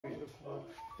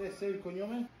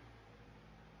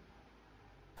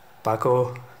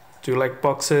Paco, do you like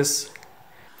boxes?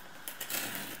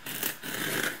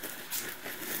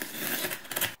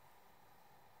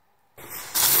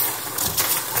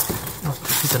 Oh,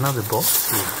 this is another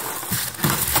box here.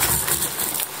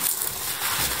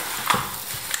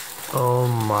 Oh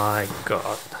my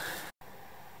god.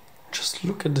 Just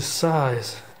look at the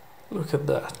size. Look at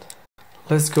that.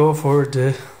 Let's go for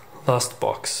the last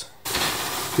box.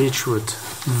 Beechwood.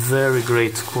 Very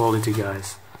great quality,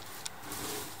 guys.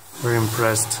 Very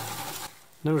impressed.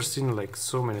 Never seen like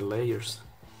so many layers.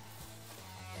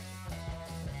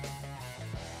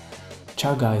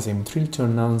 Ciao guys, I'm thrilled to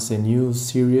announce a new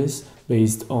series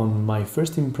based on my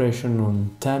first impression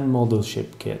on 10 model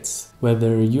ship kits.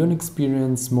 Whether you're an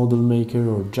experienced model maker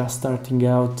or just starting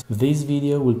out, this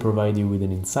video will provide you with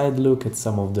an inside look at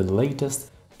some of the latest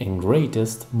and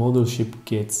greatest model ship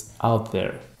kits out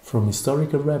there. From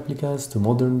historical replicas to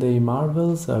modern day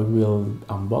marvels, I will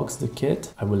unbox the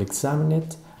kit, I will examine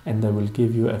it, and I will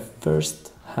give you a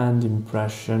first-hand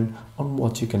impression on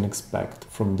what you can expect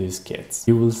from these kits.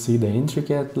 You will see the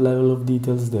intricate level of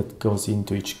details that goes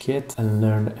into each kit and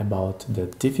learn about the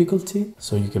difficulty,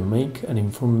 so you can make an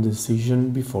informed decision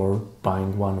before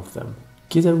buying one of them.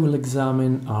 Kit I will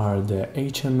examine are the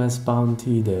HMS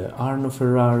Bounty, the Arno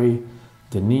Ferrari,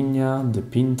 the Ninja, the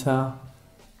Pinta.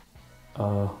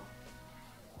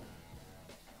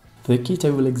 The kit I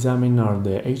will examine are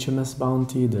the HMS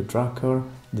Bounty, the Drakar,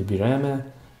 the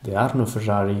Bireme, the Arno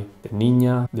Ferrari, the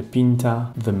Ninja, the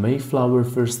Pinta, the Mayflower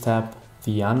First Step,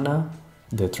 the Anna,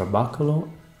 the Trabacolo,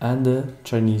 and the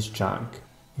Chinese Junk.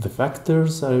 The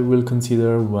factors I will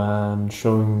consider when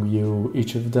showing you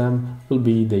each of them will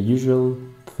be the usual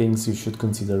things you should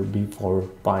consider before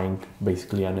buying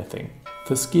basically anything.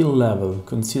 The skill level.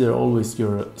 Consider always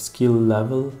your skill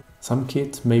level. Some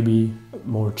kits may be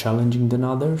more challenging than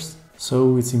others,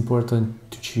 so it's important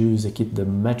to choose a kit that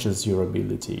matches your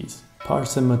abilities.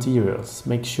 Parts and materials.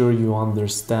 Make sure you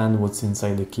understand what's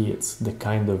inside the kits, the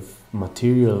kind of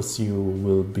materials you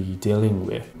will be dealing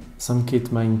with. Some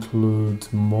kits might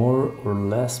include more or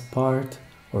less parts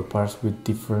or parts with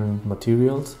different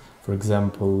materials. For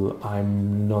example,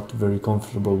 I'm not very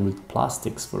comfortable with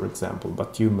plastics, for example,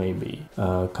 but you may be.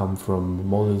 Come from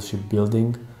model ship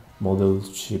building, model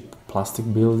ship plastic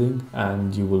building,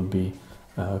 and you will be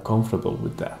comfortable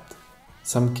with that.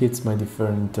 Some kits might differ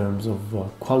in terms of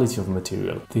quality of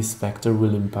material. This factor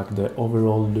will impact the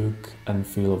overall look and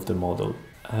feel of the model.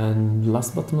 And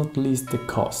last but not least, the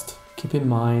cost. Keep in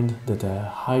mind that a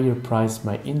higher price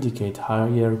might indicate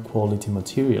higher quality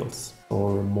materials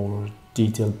or more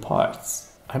detailed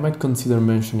parts. I might consider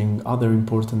mentioning other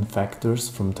important factors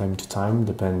from time to time,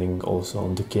 depending also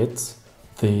on the kits.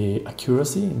 The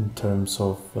accuracy in terms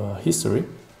of history.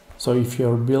 So if you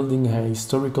are building a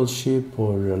historical ship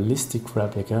or realistic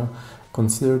replica,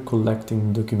 consider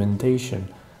collecting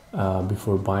documentation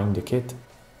before buying the kit.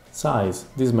 Size.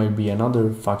 This might be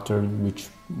another factor which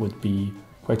would be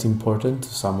quite important to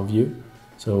some of you.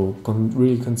 So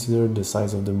really consider the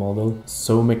size of the model,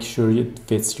 so make sure it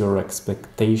fits your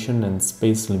expectation and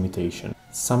space limitation.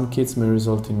 Some kits may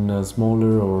result in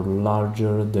smaller or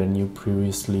larger than you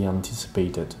previously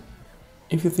anticipated.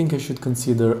 If you think I should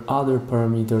consider other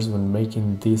parameters when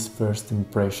making this first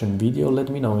impression video, let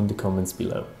me know in the comments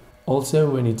below.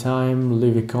 Also, anytime,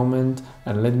 leave a comment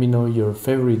and let me know your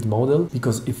favorite model,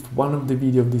 because if one of the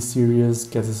videos of this series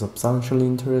gets a substantial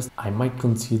interest, I might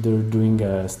consider doing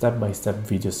a step-by-step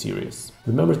video series.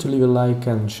 Remember to leave a like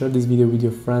and share this video with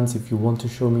your friends if you want to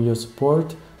show me your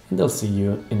support, and I'll see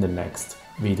you in the next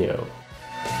video.